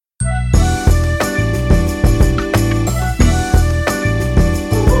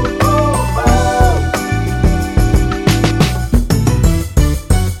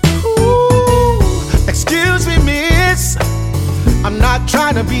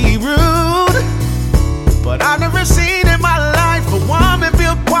trying to be rude, but I've never seen in my life a woman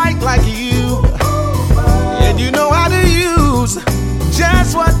built quite like you. And you know how to use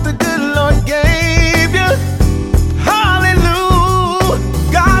just what the good Lord gave you. Hallelujah.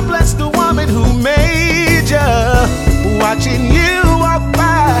 God bless the woman who made you. Watching you walk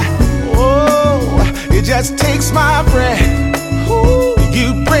by, oh, it just takes my breath. Ooh,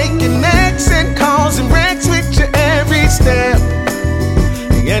 you breaking necks and causing wrecks with your every step.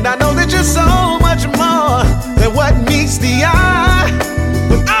 And I know that you're so much more than what meets the eye.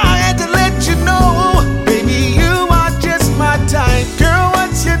 But I had to let you know, baby, you are just my type. Girl,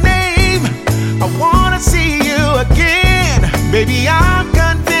 what's your name? I wanna see you again. Baby, I'm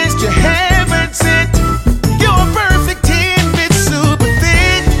convinced you're heaven sent. You're a perfect 10, Miss Supa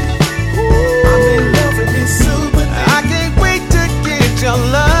Thick. I'm in love with Miss Supa Thick. I can't wait to get your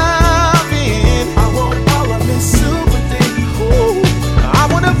loving. I want all of Miss Supa Thick. I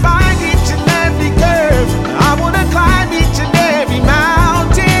wanna find each and every curve. I wanna climb each and every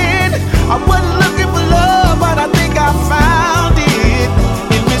mountain. I wasn't looking for love, but I think I found it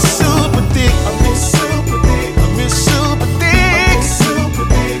in Miss Supa Thick. Miss Supa Thick. Miss Supa Thick.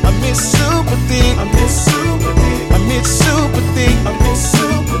 Miss Supa Thick. Miss Supa Thick. Miss Supa Thick. Miss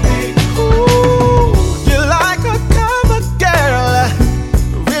Supa Thick. Ooh, you're like a cover girl,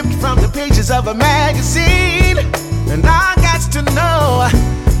 ripped from the pages of a magazine. And I got to know,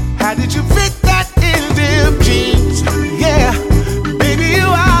 how did you fit that in them jeans? Yeah, baby, you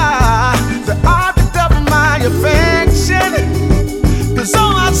are the object of my affection. 'Cause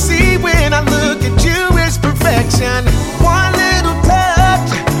all I see when I look at you is perfection. One little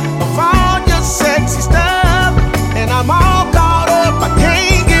touch of all your sexy stuff, and I'm all caught up, I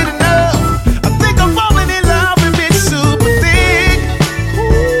can't get enough. I think I'm falling in love with Miss Supa Thick.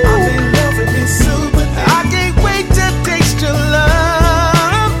 I'm in love with Miss Supa Thick. I can't wait to taste your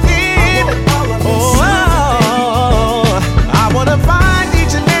loving. Oh, I wanna find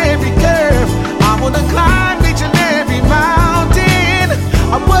each and every curve. I wanna climb each and every mountain.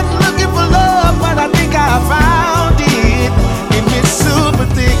 I wasn't looking for love, but I think I found it in Miss Supa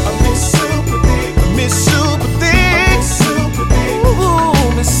Thick. Miss Supa Thick. Miss Supa Thick. Ooh,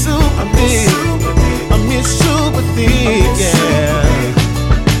 Miss Supa Thick. Miss Supa Thick, yeah.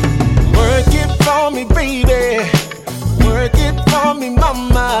 Work it for me, baby. Work it for me,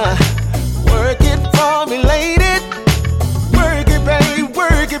 mama.